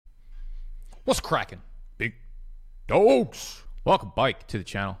What's cracking, big dogs? Welcome bike to the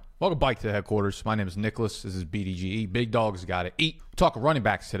channel. Welcome bike to the headquarters. My name is Nicholas. This is BDGE. Big dogs gotta eat. We're talking running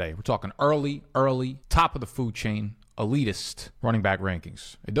backs today. We're talking early, top of the food chain, elitist running back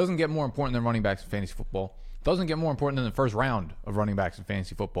rankings. It doesn't get more important than running backs in fantasy football. It doesn't get more important than the first round of running backs in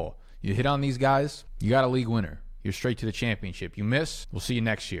fantasy football. You hit on these guys, you got a league winner. You're straight to the championship. You miss, we'll see you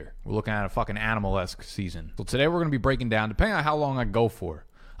next year. We're looking at a fucking animal-esque season. So today we're going to be breaking down, depending on how long I go for.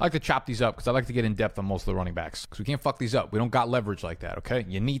 I like to chop these up because I like to get in depth on most of the running backs because we can't fuck these up. We don't got leverage like that, okay?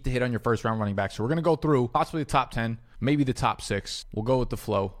 You need to hit on your first round running back. So we're going to go through possibly the top 10, maybe the top 6. We'll go with the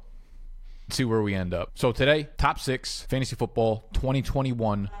flow. See where we end up. So today, top 6 fantasy football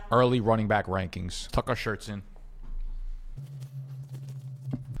 2021 early running back rankings. Tuck our shirts in.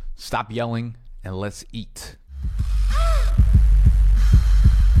 Stop yelling and let's eat.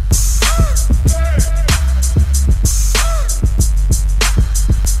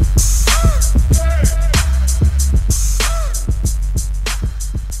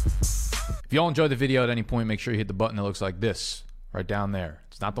 If y'all enjoyed the video at any point, make sure you hit the button that looks like this right down there.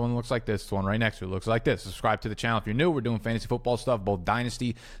 It's not the one that looks like this. It's the one right next to it. It looks like this. Subscribe to the channel if you're new. We're doing fantasy football stuff, both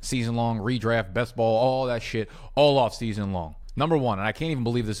dynasty, season long, redraft, best ball, all that shit, all off season long. Number one, and I can't even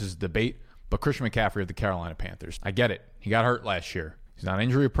believe this is a debate, but Christian McCaffrey of the Carolina Panthers. I get it. He got hurt last year. He's not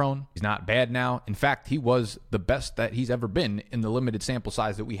injury prone. He's not bad now. In fact, he was the best that he's ever been in the limited sample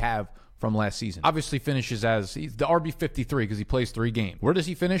size that we have from last season. Obviously finishes as he's the RB53 because he plays 3 games. Where does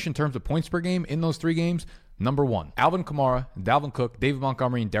he finish in terms of points per game in those 3 games? Number 1. Alvin Kamara, Dalvin Cook, David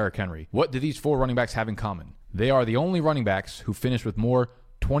Montgomery, and Derrick Henry. What do these 4 running backs have in common? They are the only running backs who finish with more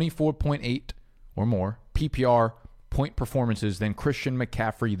 24.8 or more PPR point performances than Christian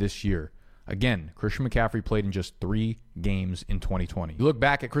McCaffrey this year. Again, Christian McCaffrey played in just 3 games in 2020. You look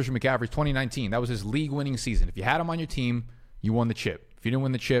back at Christian McCaffrey's 2019, that was his league-winning season. If you had him on your team, you won the chip. If you didn't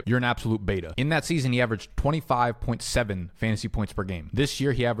win the chip, you're an absolute beta. In that season, he averaged 25.7 fantasy points per game. This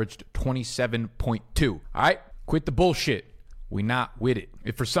year, he averaged 27.2. All right? Quit the bullshit. We not with it.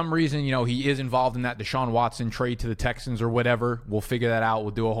 If for some reason, he is involved in that Deshaun Watson trade to the Texans or whatever, we'll figure that out. We'll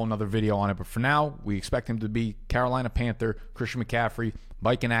do a whole nother video on it. But for now, we expect him to be Carolina Panther, Christian McCaffrey,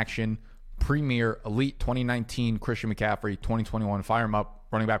 bike in action, premier, elite 2019 Christian McCaffrey, 2021, fire him up,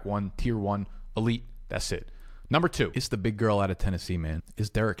 running back 1, tier 1, elite. That's it. Number 2, it's the big girl out of Tennessee, man. It's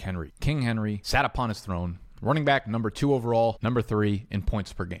Derrick Henry. King Henry sat upon his throne. Running back number 2 overall, number 3 in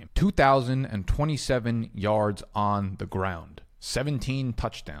points per game. 2,027 yards on the ground. 17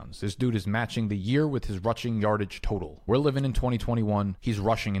 touchdowns. This dude is matching the year with his rushing yardage total. We're living in 2021. He's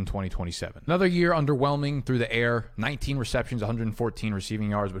rushing in 2027. Another year underwhelming through the air. 19 receptions, 114 receiving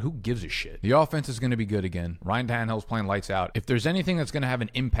yards, but who gives a shit? The offense is going to be good again. Ryan Tannehill's playing lights out. If there's anything that's going to have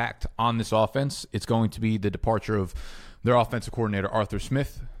an impact on this offense, it's going to be the departure of their offensive coordinator, Arthur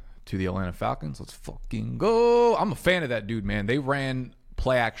Smith, to the Atlanta Falcons. Let's fucking go. I'm a fan of that dude, man. They ran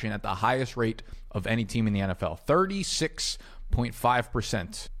play action at the highest rate of any team in the NFL.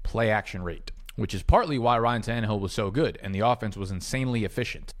 36.5% play action rate, which is partly why Ryan Tannehill was so good and the offense was insanely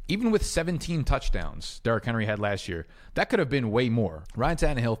efficient. Even with 17 touchdowns Derrick Henry had last year, that could have been way more. Ryan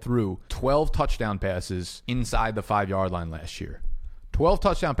Tannehill threw 12 touchdown passes inside the 5-yard line last year. 12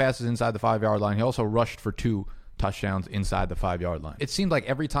 touchdown passes inside the 5-yard line. He also rushed for 2 touchdowns inside the 5-yard line. It seemed like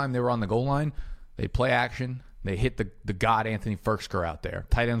every time they were on the goal line, they play action. They hit the god Anthony Firkser out there.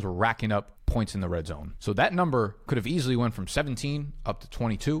 Tight ends were racking up points in the red zone. So that number could have easily went from 17 up to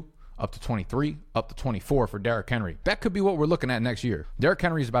 22, up to 23, up to 24 for Derrick Henry. That could be what we're looking at next year. Derrick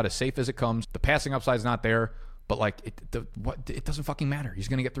Henry is about as safe as it comes. The passing upside's not there, but it doesn't fucking matter. He's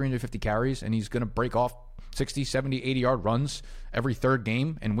going to get 350 carries, and he's going to break off 60, 70, 80-yard runs every third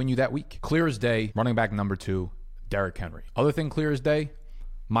game and win you that week. Clear as day, running back number 2, Derrick Henry. Other thing clear as day,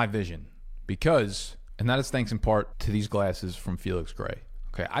 my vision. Because, and that is thanks in part to these glasses from Felix Gray.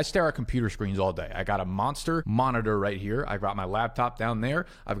 Okay, I stare at computer screens all day. I got a monster monitor right here. I've got my laptop down there.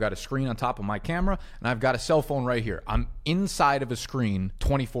 I've got a screen on top of my camera, and I've got a cell phone right here. I'm inside of a screen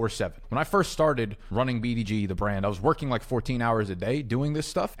 24/7. When I first started running BDG, the brand, I was working like 14 hours a day doing this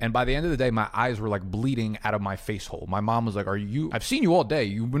stuff, and by the end of the day, my eyes were like bleeding out of my face hole. My mom was like, I've seen you all day.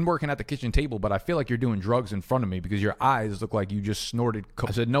 You've been working at the kitchen table, but I feel like you're doing drugs in front of me because your eyes look like you just snorted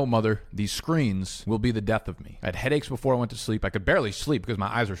coke. I said, no, mother, these screens will be the death of me. I had headaches before I went to sleep. I could barely sleep because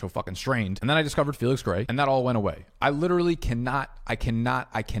my eyes are so fucking strained. And then I discovered Felix Gray, and that all went away. I literally cannot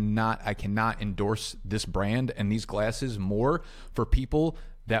endorse this brand and these glasses more for people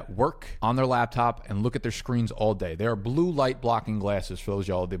that work on their laptop and look at their screens all day. They are blue light blocking glasses for those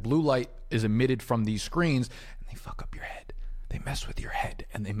y'all. The blue light is emitted from these screens, and they fuck up your head. they mess with your head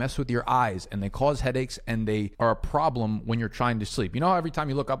and they mess with your eyes and they cause headaches and they are a problem when you're trying to sleep. You know how every time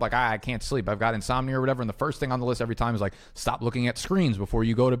you look up like, I can't sleep, I've got insomnia or whatever, and the first thing on the list every time is like, stop looking at screens before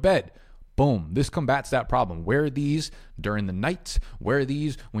you go to bed. Boom. This combats that problem. Wear these during the night. Wear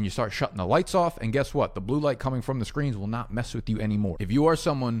these when you start shutting the lights off. And guess what? The blue light coming from the screens will not mess with you anymore. If you are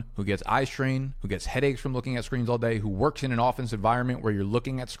someone who gets eye strain, who gets headaches from looking at screens all day, who works in an office environment where you're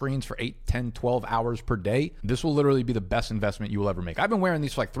looking at screens for 8, 10, 12 hours per day, this will literally be the best investment you will ever make. I've been wearing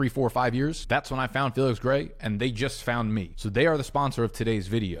these for like 3, 4, 5 years. That's when I found Felix Gray, and they just found me. So they are the sponsor of today's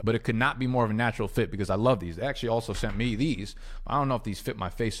video. But it could not be more of a natural fit because I love these. They actually also sent me these. I don't know if these fit my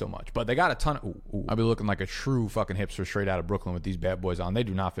face so much, but they got a ton of... Ooh. I'll be looking like a true fucking hipster straight out of Brooklyn with these bad boys on. They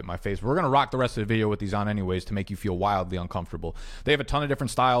do not fit my face. We're going to rock the rest of the video with these on anyways to make you feel wildly uncomfortable. They have a ton of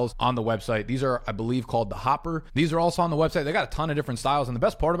different styles on the website. These are, I believe, called the Hopper. These are also on the website. They got a ton of different styles. And the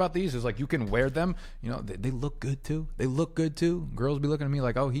best part about these is like you can wear them. You know, they look good too. They look good too. Girls be looking at me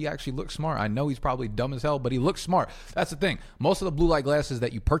like, oh, he actually looks smart. I know he's probably dumb as hell, but he looks smart. That's the thing. Most of the blue light glasses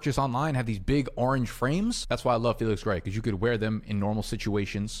that you purchase online have these big orange frames. That's why I love Felix Gray, because you could wear them in normal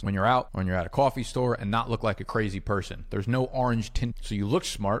situations when you're out, when you're at a coffee store, and not look like a crazy person. There's no orange tint, so you look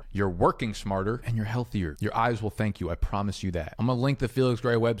smart, you're working smarter, and you're healthier. Your eyes will thank you. I promise you that. I'm gonna link the Felix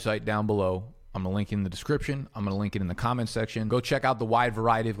Gray website down below. I'm going to link it in the description. I'm going to link it in the comments section. Go check out the wide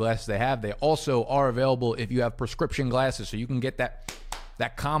variety of glasses they have. They also are available if you have prescription glasses, so you can get that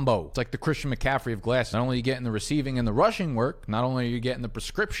combo. It's like the Christian McCaffrey of glasses. Not only are you getting the receiving and the rushing work, not only are you getting the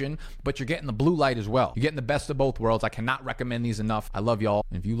prescription, but you're getting the blue light as well. You're getting the best of both worlds. I cannot recommend these enough. I love y'all.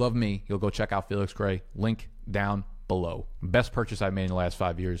 And if you love me, you'll go check out Felix Gray. Link down below. Best purchase I've made in the last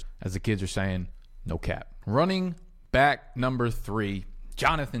 5 years. As the kids are saying, no cap. Running back number 3.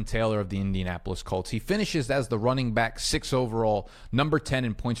 Jonathan Taylor of the Indianapolis Colts. He finishes as the running back 6 overall, number 10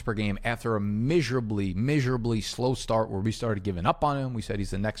 in points per game after a miserably slow start where we started giving up on him. We said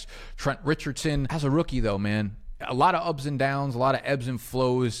he's the next Trent Richardson. As a rookie, though, man, a lot of ups and downs, a lot of ebbs and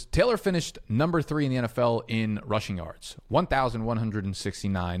flows. Taylor finished number 3 in the NFL in rushing yards,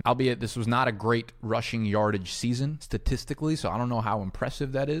 1,169. Albeit this was not a great rushing yardage season statistically, so I don't know how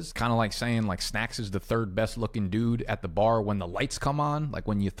impressive that is. Kind of like saying like Snacks is the 3rd best looking dude at the bar when the lights come on. Like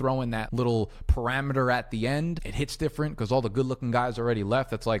when you throw in that little parameter at the end, it hits different because all the good looking guys already left.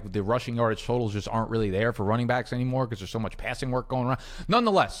 That's like the rushing yardage totals just aren't really there for running backs anymore because there's so much passing work going around.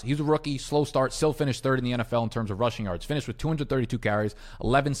 Nonetheless, he's a rookie, slow start, still finished 3rd in the NFL in terms of rushing yards. Finished with 232 carries,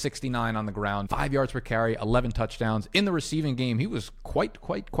 1169 on the ground, 5 yards per carry, 11 touchdowns. In the receiving game, he was quite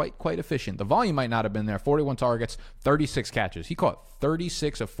efficient. The volume might not have been there. 41 targets, 36 catches. He caught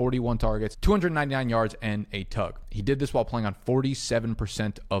 36 of 41 targets, 299 yards, and a tug. He did this while playing on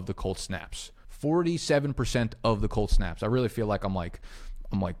 47% of the Colts snaps. 47% of the Colts snaps. I really feel like I'm like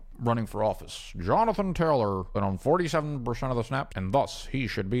running for office. Jonathan Taylor been on 47% of the snaps, and thus he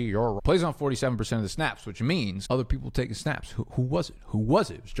should be your... Plays on 47% of the snaps, which means other people taking snaps. Who was it? Who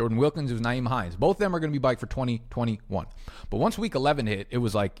was it? It was Jordan Wilkins. It was Nyheim Hines. Both of them are going to be biked for 2021. But once week 11 hit, it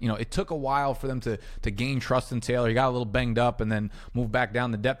was like, you know, it took a while for them to gain trust in Taylor. He got a little banged up and then moved back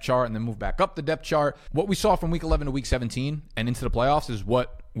down the depth chart and then moved back up the depth chart. What we saw from week 11 to week 17 and into the playoffs is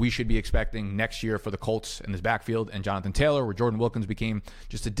what we should be expecting next year for the Colts in this backfield and Jonathan Taylor, where Jordan Wilkins became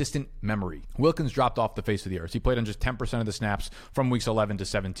just a distant memory. Wilkins dropped off the face of the earth. He played on just 10% of the snaps from weeks 11 to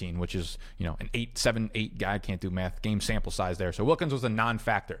 17, which is, you know, an 8 guy. I can't do math. Game sample size there. So Wilkins was a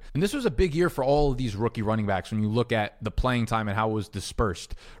non-factor. And this was a big year for all of these rookie running backs when you look at the playing time and how it was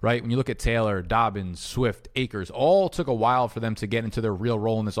dispersed, right? When you look at Taylor, Dobbins, Swift, Akers, all took a while for them to get into their real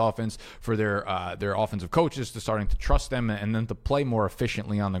role in this offense, for their offensive coaches to starting to trust them and then to play more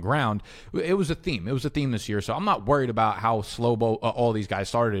efficiently on the ground. It was a theme. It was a theme this year. So I'm not worried about how slow all these guys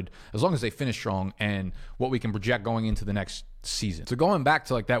started, as long as they finish strong and what we can project going into the next season. So going back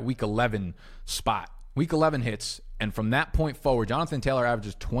to like that week 11 spot, week 11 hits, and from that point forward, Jonathan Taylor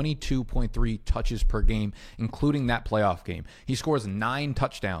averages 22.3 touches per game, including that playoff game. He scores 9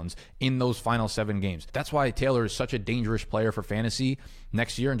 touchdowns in those final 7 games. That's why Taylor is such a dangerous player for fantasy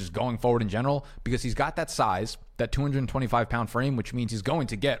next year and just going forward in general, because he's got that size, that 225-pound frame, which means he's going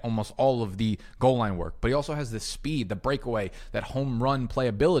to get almost all of the goal line work. But he also has the speed, the breakaway, that home run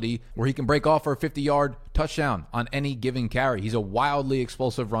playability where he can break off for a 50-yard touchdown on any given carry. He's a wildly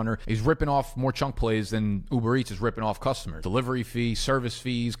explosive runner. He's ripping off more chunk plays than Uber Eats is ripping off customers. Delivery fees, service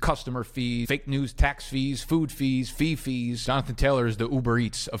fees, customer fees, fake news, tax fees, food fees, fee fees. Jonathan Taylor is the Uber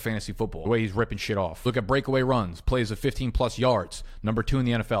Eats of fantasy football, the way he's ripping shit off. Look at breakaway runs, plays of 15-plus yards. Number Number 2 in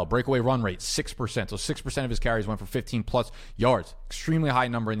the NFL. Breakaway run rate, 6%. So 6% of his carries went for 15-plus yards. Extremely high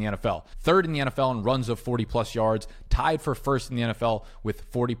number in the NFL. 3rd in the NFL in runs of 40-plus yards. Tied for 1st in the NFL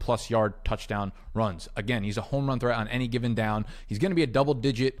with 40-plus yard touchdown runs. Again, he's a home run threat on any given down. He's going to be a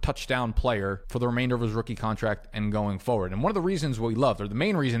double-digit touchdown player for the remainder of his rookie contract and going forward. And one of the reasons we loved, or the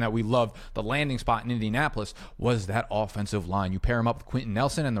main reason that we loved the landing spot in Indianapolis, was that offensive line. You pair him up with Quentin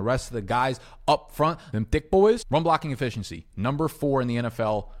Nelson and the rest of the guys up front, them thick boys. Run blocking efficiency, number 4 in the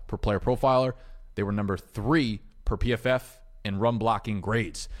NFL per player profiler. They were number 3 per PFF in run blocking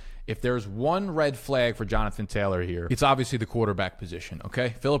grades. If there's one red flag for Jonathan Taylor here, it's obviously the quarterback position,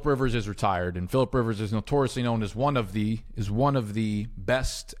 okay? Phillip Rivers is retired, and Phillip Rivers is notoriously known as one of the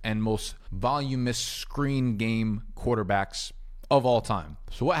best and most voluminous screen game quarterbacks of all time.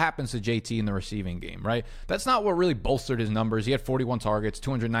 So what happens to JT in the receiving game, right? That's not what really bolstered his numbers. He had 41 targets,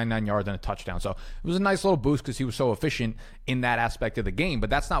 299 yards, and a touchdown. So it was a nice little boost because he was so efficient in that aspect of the game. But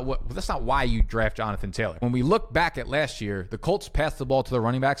that's not why you draft Jonathan Taylor. When we look back at last year, the Colts passed the ball to the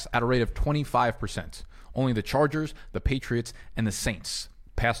running backs at a rate of 25%. Only the Chargers, the Patriots, and the Saints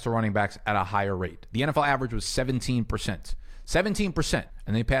passed to running backs at a higher rate. The NFL average was 17%. 17%,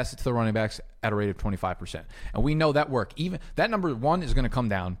 and they passed it to the running backs at a rate of 25%. And we know that work. Even that number 1 is going to come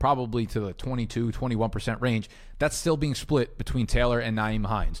down probably to the 22, 21% range. That's still being split between Taylor and Nyheim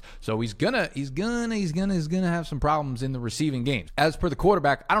Hines. So he's gonna have some problems in the receiving games. As per the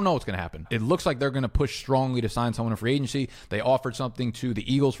quarterback, I don't know what's going to happen. It looks like they're going to push strongly to sign someone in free agency. They offered something to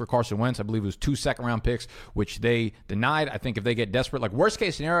the Eagles for Carson Wentz. I believe it was 2 second-round picks, which they denied. I think if they get desperate, like worst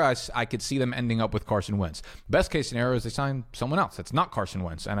case scenario, I could see them ending up with Carson Wentz. Best case scenario is they sign someone else that's not Carson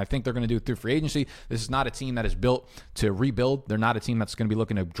Wentz, and I think they're going to do it through free agency. This is not a team that is built to rebuild. They're not a team that's going to be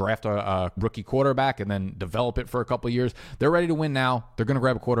looking to draft a rookie quarterback and then develop it for a couple of years. They're ready to win now. They're going to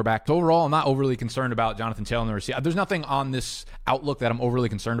grab a quarterback. So overall, I'm not overly concerned about Jonathan Taylor in the receiver. There's nothing on this outlook that I'm overly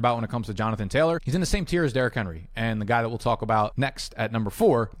concerned about when it comes to Jonathan Taylor. He's in the same tier as Derrick Henry and the guy that we'll talk about next at number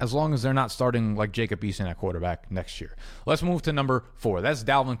 4, as long as they're not starting like Jacob Eason at quarterback next year. Let's move to number 4. That's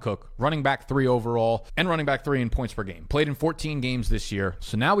Dalvin Cook, running back 3 overall and running back 3 in points per game. Played in 14 games this year.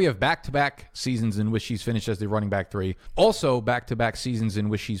 So now we have back-to-back seasons in which he's finished as the running back 3. Also back-to-back seasons in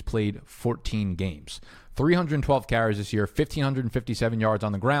which he's played 14 games. 312 carries this year, 1,557 yards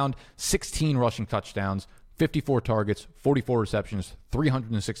on the ground, 16 rushing touchdowns, 54 targets, 44 receptions,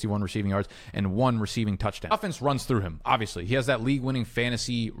 361 receiving yards, and 1 receiving touchdown. Offense runs through him, obviously. He has that league-winning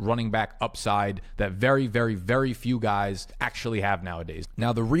fantasy running back upside that very, very, very few guys actually have nowadays.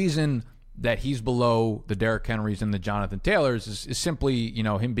 Now, the reason that he's below the Derrick Henrys and the Jonathan Taylors is simply,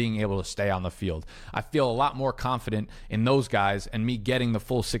 him being able to stay on the field. I feel a lot more confident in those guys and me getting the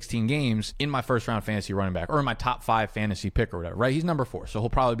full 16 games in my first-round fantasy running back or in my top 5 fantasy pick or whatever, right? He's number 4, so he'll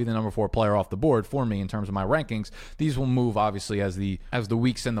probably be the number 4 player off the board for me in terms of my rankings. These will move, obviously, as the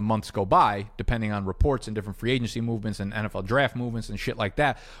weeks and the months go by, depending on reports and different free agency movements and NFL draft movements and shit like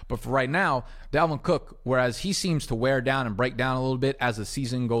that. But for right now, Dalvin Cook, whereas he seems to wear down and break down a little bit as the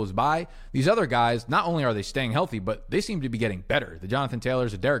season goes by, these other guys, not only are they staying healthy, but they seem to be getting better. The Jonathan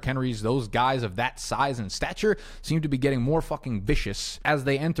Taylors, the Derrick Henrys, those guys of that size and stature seem to be getting more fucking vicious as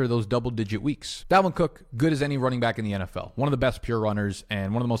they enter those double-digit weeks. Dalvin Cook, good as any running back in the NFL. One of the best pure runners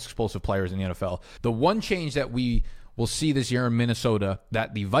and one of the most explosive players in the NFL. The one change that we will see this year in Minnesota,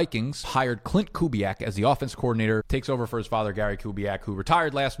 that the Vikings hired Klint Kubiak as the offense coordinator, takes over for his father, Gary Kubiak, who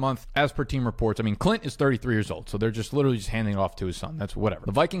retired last month, as per team reports. I mean, Klint is 33 years old, so they're just literally just handing it off to his son. That's whatever.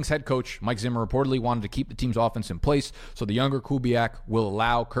 The Vikings head coach, Mike Zimmer, reportedly wanted to keep the team's offense in place, so the younger Kubiak will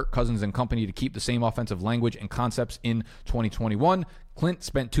allow Kirk Cousins and company to keep the same offensive language and concepts in 2021. Klint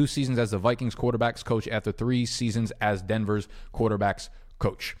spent 2 seasons as the Vikings quarterbacks coach after 3 seasons as Denver's quarterbacks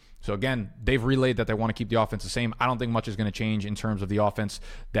coach. So again, they've relayed that they want to keep the offense the same. I don't think much is going to change in terms of the offense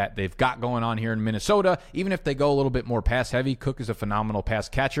that they've got going on here in Minnesota. Even if they go a little bit more pass heavy, Cook is a phenomenal pass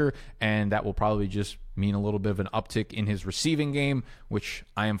catcher, and that will probably just mean a little bit of an uptick in his receiving game, which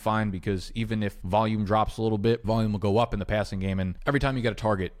I am fine, because even if volume drops a little bit, volume will go up in the passing game, and every time you get a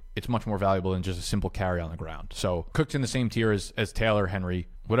target, it's much more valuable than just a simple carry on the ground. So Cook's in the same tier as Taylor, Henry.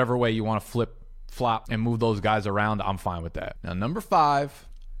 Whatever way you want to flop, and move those guys around, I'm fine with that. Now, number 5,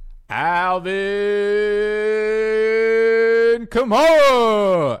 Alvin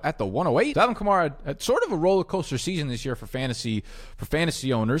Kamara at the 108. Alvin Kamara had sort of a roller coaster season this year for fantasy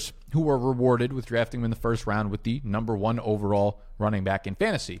owners who were rewarded with drafting him in the first round with the number 1 overall running back in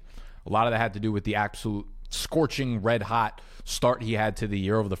fantasy. A lot of that had to do with the absolute scorching red hot start he had to the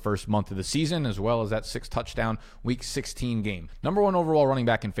year over the first month of the season, as well as that 6-touchdown week 16 game. Number 1 overall running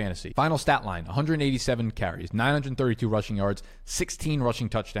back in fantasy. Final stat line, 187 carries, 932 rushing yards, 16 rushing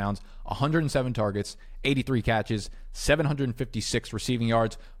touchdowns, 107 targets, 83 catches, 756 receiving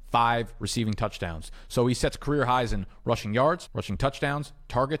yards, 5 receiving touchdowns. So he sets career highs in rushing yards, rushing touchdowns,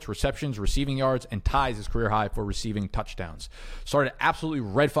 targets, receptions, receiving yards, and ties his career high for receiving touchdowns. Started absolutely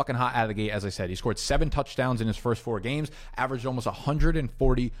red fucking hot out of the gate, as I said. He scored 7 touchdowns in his first 4 games, averaged almost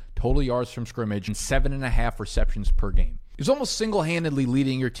 140 total yards from scrimmage, and 7.5 receptions per game. He's almost single-handedly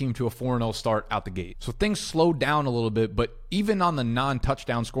leading your team to a 4-0 start out the gate. So things slowed down a little bit, but even on the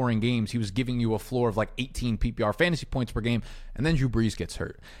non-touchdown scoring games, he was giving you a floor of like 18 PPR fantasy points per game, and then Drew Brees gets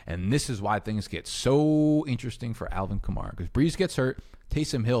hurt. And this is why things get so interesting for Alvin Kamara, because Brees gets hurt,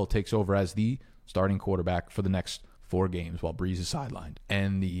 Taysom Hill takes over as the starting quarterback for the next 4 games while Brees is sidelined.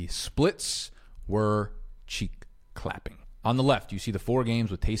 And the splits were cheek clapping. On the left, you see the 4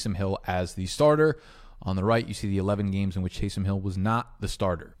 games with Taysom Hill as the starter. On the right, you see the 11 games in which Taysom Hill was not the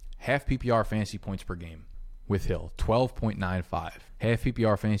starter. Half PPR fantasy points per game with Hill, 12.95. Half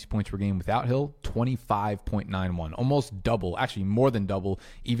PPR fantasy points per game without Hill, 25.91. Almost double, actually more than double,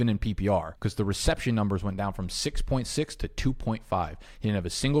 even in PPR, because the reception numbers went down from 6.6 to 2.5. He didn't have a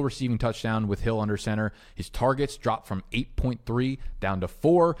single receiving touchdown with Hill under center. His targets dropped from 8.3 down to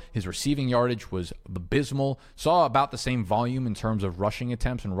 4. His receiving yardage was abysmal. Saw about the same volume in terms of rushing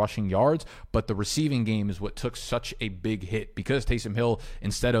attempts and rushing yards, but the receiving game is what took such a big hit, because Taysom Hill,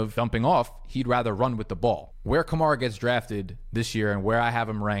 instead of dumping off, he'd rather run with the ball. Where Kamara gets drafted this year and where I have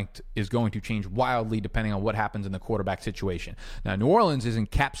him ranked is going to change wildly depending on what happens in the quarterback situation. Now, New Orleans is in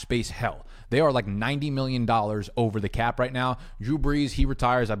cap space hell. They are like $90 million over the cap right now. Drew Brees, he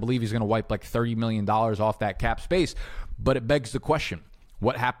retires. I believe he's going to wipe like $30 million off that cap space. But it begs the question,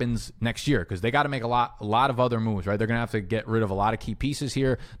 what happens next year? Because they got to make a lot of other moves, right? They're going to have to get rid of a lot of key pieces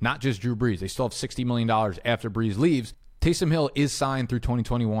here, not just Drew Brees. They still have $60 million after Brees leaves. Taysom Hill is signed through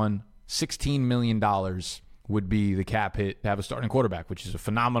 2021. $16 million would be the cap hit to have a starting quarterback, which is a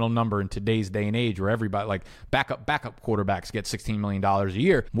phenomenal number in today's day and age where everybody, like backup quarterbacks get $16 million a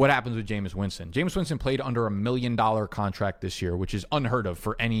year. What happens with Jameis Winston? Jameis Winston played under $1 million contract this year, which is unheard of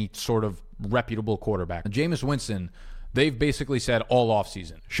for any sort of reputable quarterback. Jameis Winston, they've basically said all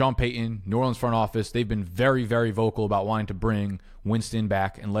offseason, Sean Payton, New Orleans front office, they've been very, very vocal about wanting to bring Winston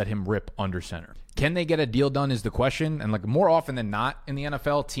back and let him rip under center. Can they get a deal done is the question. And like more often than not in the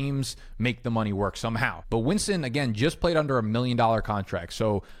NFL, teams make the money work somehow. But Winston, again, just played under $1 million contract.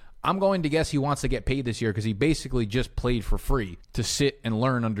 So I'm going to guess he wants to get paid this year because he basically just played for free to sit and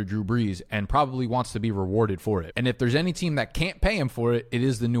learn under Drew Brees and probably wants to be rewarded for it. And if there's any team that can't pay him for it, it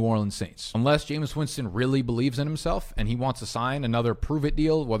is the New Orleans Saints. Unless Jameis Winston really believes in himself and he wants to sign another prove-it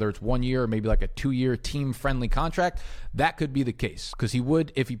deal, whether it's 1 year or maybe like a 2-year team-friendly contract, that could be the case. Because he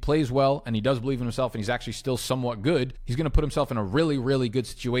would, if he plays well and he does believe in himself and he's actually still somewhat good, he's going to put himself in a really, really good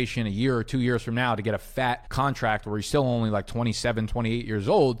situation a year or 2 years from now to get a fat contract where he's still only like 27, 28 years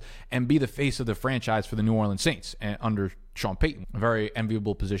old and be the face of the franchise for the New Orleans Saints and under Sean Payton. A very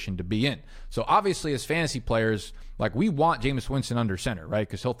enviable position to be in. So obviously as fantasy players, like we want Jameis Winston under center, right?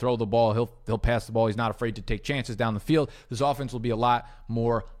 Because he'll throw the ball, he'll pass the ball. He's not afraid to take chances down the field. This offense will be a lot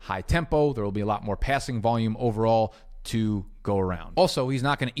more high tempo. There will be a lot more passing volume overall to go around. Also, he's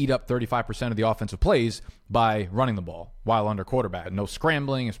not going to eat up 35% of the offensive plays by running the ball while under quarterback. No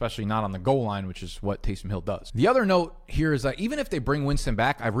scrambling, especially not on the goal line, which is what Taysom Hill does. The other note here is that even if they bring Winston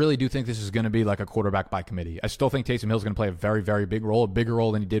back, I really do think this is going to be like a quarterback by committee. I still think Taysom Hill is going to play a very, very big role, a bigger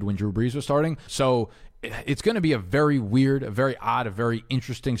role than he did when Drew Brees was starting. So it's going to be a very weird, a very odd, a very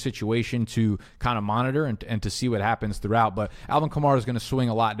interesting situation to kind of monitor and to see what happens throughout. But Alvin Kamara is going to swing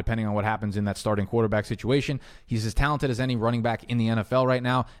a lot depending on what happens in that starting quarterback situation. He's as talented as any running back in the NFL right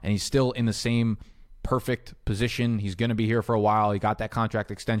now, and he's still in the same perfect position. He's going to be here for a while. He got that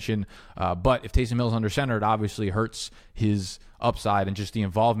contract extension. But if Taysom Hill's under center, it obviously hurts his upside and just the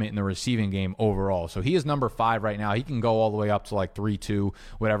involvement in the receiving game overall. So he is number 5 right now. He can go all the way up to like 3, 2,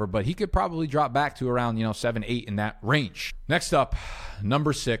 whatever, but he could probably drop back to around, 7, 8 in that range. Next up,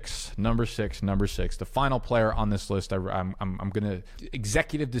 number six, the final player on this list. I'm going to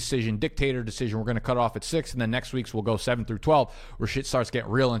dictator decision. We're going to cut off at 6, and then next week's we'll go 7 through 12, where shit starts getting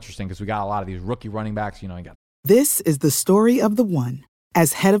real interesting because we got a lot of these rookie running backs. This is the story of the one.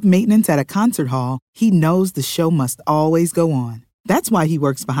 As head of maintenance at a concert hall, he knows the show must always go on. That's why he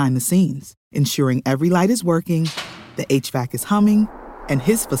works behind the scenes, ensuring every light is working, the HVAC is humming, and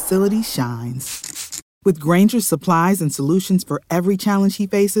his facility shines. With Grainger's supplies and solutions for every challenge he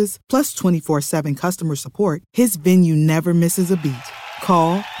faces, plus 24/7 customer support, his venue never misses a beat.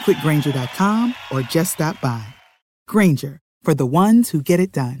 Call quickgranger.com or just stop by. Granger, for the ones who get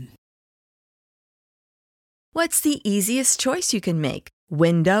it done. What's the easiest choice you can make?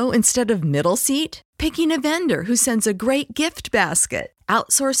 Window instead of middle seat? Picking a vendor who sends a great gift basket?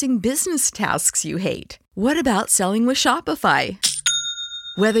 Outsourcing business tasks you hate? What about selling with Shopify?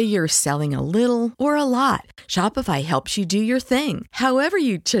 Whether you're selling a little or a lot, Shopify helps you do your thing, however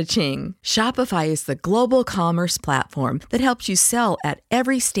you cha-ching. Shopify is the global commerce platform that helps you sell at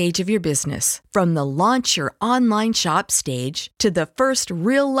every stage of your business. From the launch your online shop stage to the first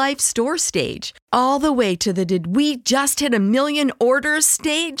real-life store stage, all the way to the did we just hit 1 million orders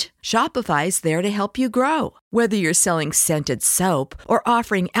stage. Shopify's there to help you grow. Whether you're selling scented soap or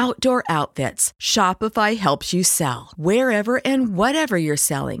offering outdoor outfits, Shopify helps you sell. Wherever and whatever you're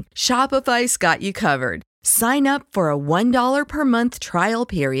selling, Shopify's got you covered. Sign up for a $1 per month trial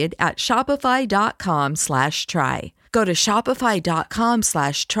period at shopify.com/try. Go to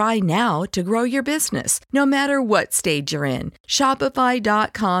shopify.com/try now to grow your business, no matter what stage you're in.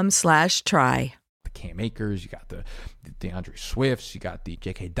 Shopify.com/try. Cam Akers, you got the DeAndre Swifts, you got the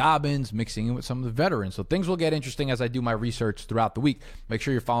J.K. Dobbins mixing in with some of the veterans. So things will get interesting as I do my research throughout the week. Make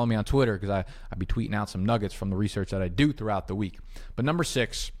sure you're following me on Twitter because I'll be tweeting out some nuggets from the research that I do throughout the week. But number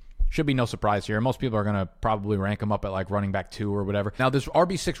 6, should be no surprise here. Most people are going to probably rank him up at like running back 2 or whatever. Now, this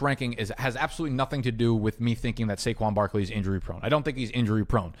RB6 ranking has absolutely nothing to do with me thinking that Saquon Barkley is injury prone. I don't think he's injury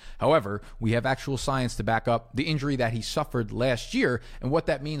prone. However, we have actual science to back up the injury that he suffered last year and what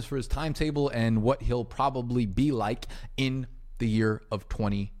that means for his timetable and what he'll probably be like in the year of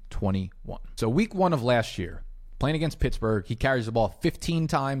 2021. So week 1 of last year, playing against Pittsburgh, he carries the ball 15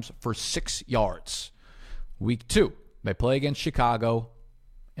 times for 6 yards. Week 2, they play against Chicago,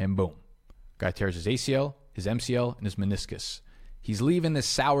 and boom, guy tears his ACL, his MCL, and his meniscus. He's leaving this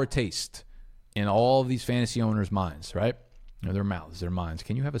sour taste in all of these fantasy owners' minds, right? Their mouths, their minds.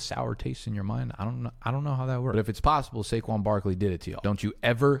 Can you have a sour taste in your mind? I don't know how that works. But if it's possible, Saquon Barkley did it to y'all. Don't you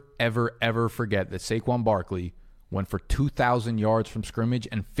ever, ever, ever forget that Saquon Barkley went for 2,000 yards from scrimmage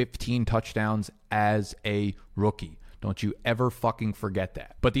and 15 touchdowns as a rookie. Don't you ever fucking forget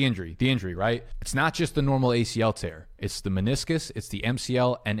that. But the injury, right? It's not just the normal ACL tear. It's the meniscus, it's the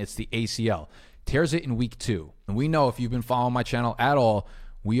MCL, and it's the ACL. Tears it in week 2. And we know if you've been following my channel at all,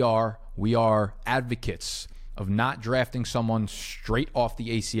 we are advocates of not drafting someone straight off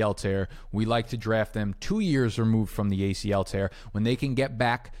the ACL tear. We like to draft them 2 years removed from the ACL tear when they can get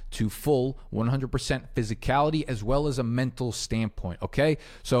back to full 100% physicality as well as a mental standpoint, okay?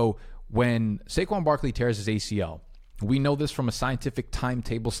 So when Saquon Barkley tears his ACL, we know this from a scientific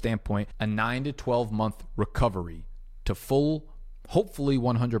timetable standpoint, a 9 to 12 month recovery to full, hopefully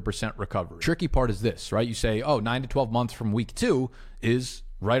 100% recovery. Tricky part is this, right? You say, 9 to 12 months from week 2 is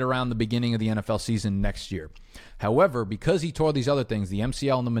right around the beginning of the NFL season next year. However, because he tore these other things, the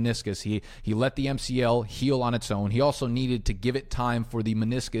MCL and the meniscus, he let the MCL heal on its own. He also needed to give it time for the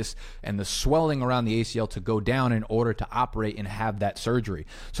meniscus and the swelling around the ACL to go down in order to operate and have that surgery.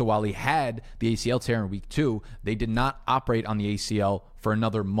 So while he had the ACL tear in week 2, they did not operate on the ACL for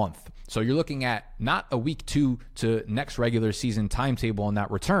another month. So you're looking at not a week 2 to next regular season timetable on that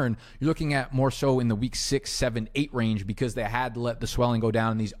return. You're looking at more so in the week 6, 7, 8 range because they had to let the swelling go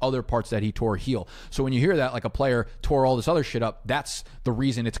down and these other parts that he tore heal. So when you hear that, like a player tore all this other shit up, that's the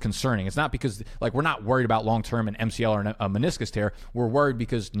reason it's concerning. It's not because like we're not worried about long-term an MCL or a meniscus tear. We're worried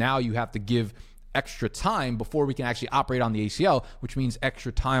because now you have to give extra time before we can actually operate on the ACL, which means extra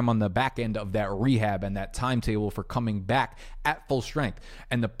time on the back end of that rehab and that timetable for coming back at full strength.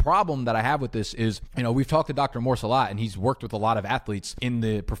 And the problem that I have with this is, we've talked to Dr. Morse a lot, and he's worked with a lot of athletes in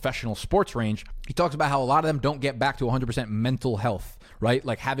the professional sports range. He talks about how a lot of them don't get back to 100% mental health, right?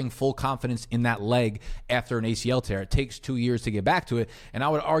 Like having full confidence in that leg after an ACL tear. It takes 2 years to get back to it. And I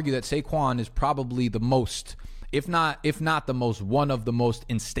would argue that Saquon is probably the most, if not the most, one of the most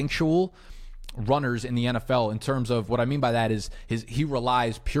instinctual runners in the NFL in terms of what I mean by that is he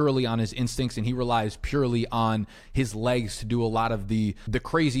relies purely on his instincts and he relies purely on his legs to do a lot of the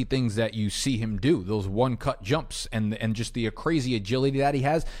crazy things that you see him do, those one-cut jumps and just the crazy agility that he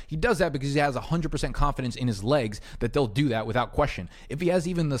has. He does that because he has 100% confidence in his legs that they'll do that without question. If he has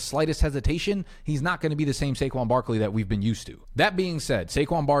even the slightest hesitation, he's not going to be the same Saquon Barkley that we've been used to. That being said,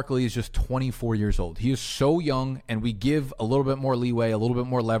 Saquon Barkley is just 24 years old. He is so young, and we give a little bit more leeway, a little bit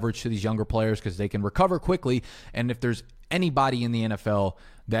more leverage to these younger players because they can recover quickly. And if there's anybody in the NFL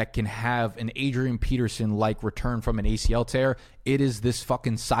that can have an Adrian Peterson-like return from an ACL tear, it is this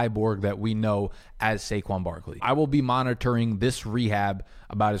fucking cyborg that we know as Saquon Barkley. I will be monitoring this rehab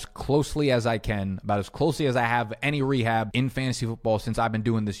about as closely as I can, about as closely as I have any rehab in fantasy football since I've been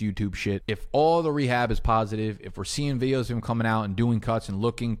doing this YouTube shit. If all the rehab is positive, if we're seeing videos of him coming out and doing cuts and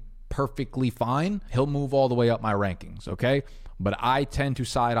looking perfectly fine, he'll move all the way up my rankings, okay? But I tend to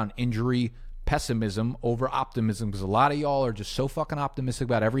side on injury pessimism over optimism because a lot of y'all are just so fucking optimistic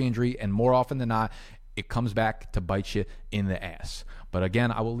about every injury, and more often than not, it comes back to bite you in the ass. But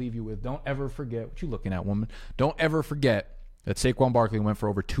again, I will leave you with, don't ever forget, what you looking at, woman? Don't ever forget that Saquon Barkley went for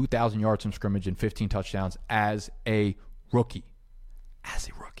over 2,000 yards from scrimmage and 15 touchdowns as a rookie. As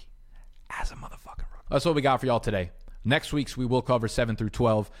a rookie. As a motherfucking rookie. That's what we got for y'all today. Next week's we will cover 7 through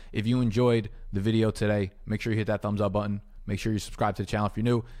 12. If you enjoyed the video today, make sure you hit that thumbs up button. Make sure you subscribe to the channel if you're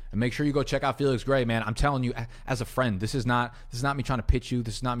new, and make sure you go check out Felix Gray, man. I'm telling you, as a friend, this is not me trying to pitch you.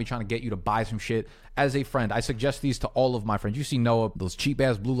 This is not me trying to get you to buy some shit. As a friend, I suggest these to all of my friends. You see Noah, those cheap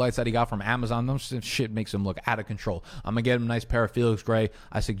ass blue lights that he got from Amazon, those shit makes him look out of control. I'm gonna get him a nice pair of Felix Gray.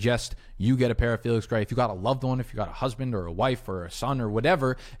 I suggest you get a pair of Felix Gray. If you got a loved one, if you got a husband or a wife or a son or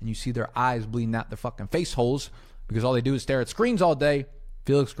whatever, and you see their eyes bleeding out their fucking face holes because all they do is stare at screens all day,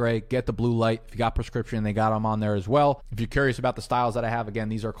 Felix Gray, get the blue light. If you got prescription, they got them on there as well. If you're curious about the styles that I have, again,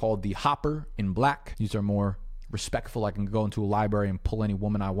 these are called the Hopper in black. These are more respectful. I can go into a library and pull any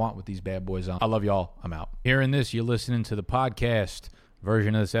woman I want with these bad boys on. I love y'all. I'm out. Hearing this, you're listening to the podcast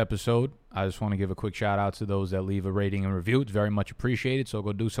version of this episode. I just want to give a quick shout out to those that leave a rating and review. It's very much appreciated. So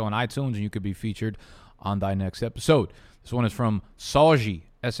go do so on iTunes and you could be featured on thy next episode. This one is from Saugie,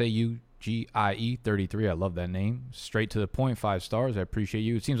 SAUGIE 33. I love that name. Straight to the point, 5 stars. I appreciate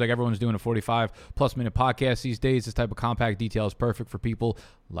you. It seems like everyone's doing a 45-plus minute podcast these days. This type of compact detail is perfect for people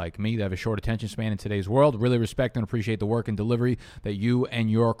like me that have a short attention span in today's world. Really respect and appreciate the work and delivery that you and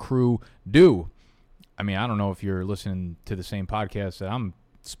your crew do. I mean, I don't know if you're listening to the same podcast that I'm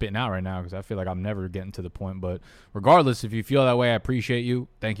spitting out right now because I feel like I'm never getting to the point. But regardless, if you feel that way, I appreciate you.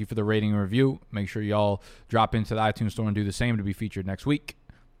 Thank you for the rating and review. Make sure y'all drop into the iTunes store and do the same to be featured next week.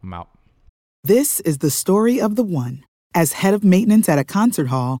 I'm out. This is the story of the one. As head of maintenance at a concert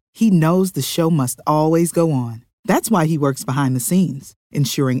hall, he knows the show must always go on. That's why he works behind the scenes,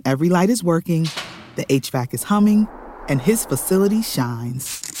 ensuring every light is working, the HVAC is humming, and his facility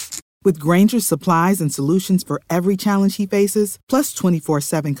shines. With Grainger's supplies and solutions for every challenge he faces, plus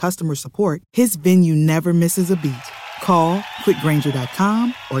 24/7 customer support, his venue never misses a beat. Call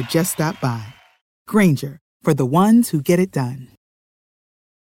quickgrainger.com or just stop by. Grainger, for the ones who get it done.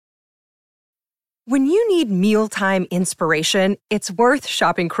 When you need mealtime inspiration, it's worth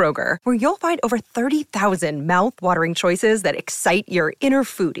shopping Kroger, where you'll find over 30,000 mouth-watering choices that excite your inner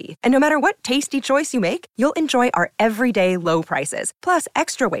foodie. And no matter what tasty choice you make, you'll enjoy our everyday low prices, plus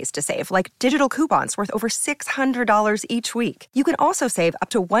extra ways to save, like digital coupons worth over $600 each week. You can also save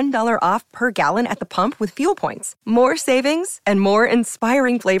up to $1 off per gallon at the pump with fuel points. More savings and more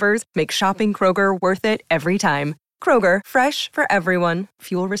inspiring flavors make shopping Kroger worth it every time. Kroger, fresh for everyone.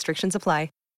 Fuel restrictions apply.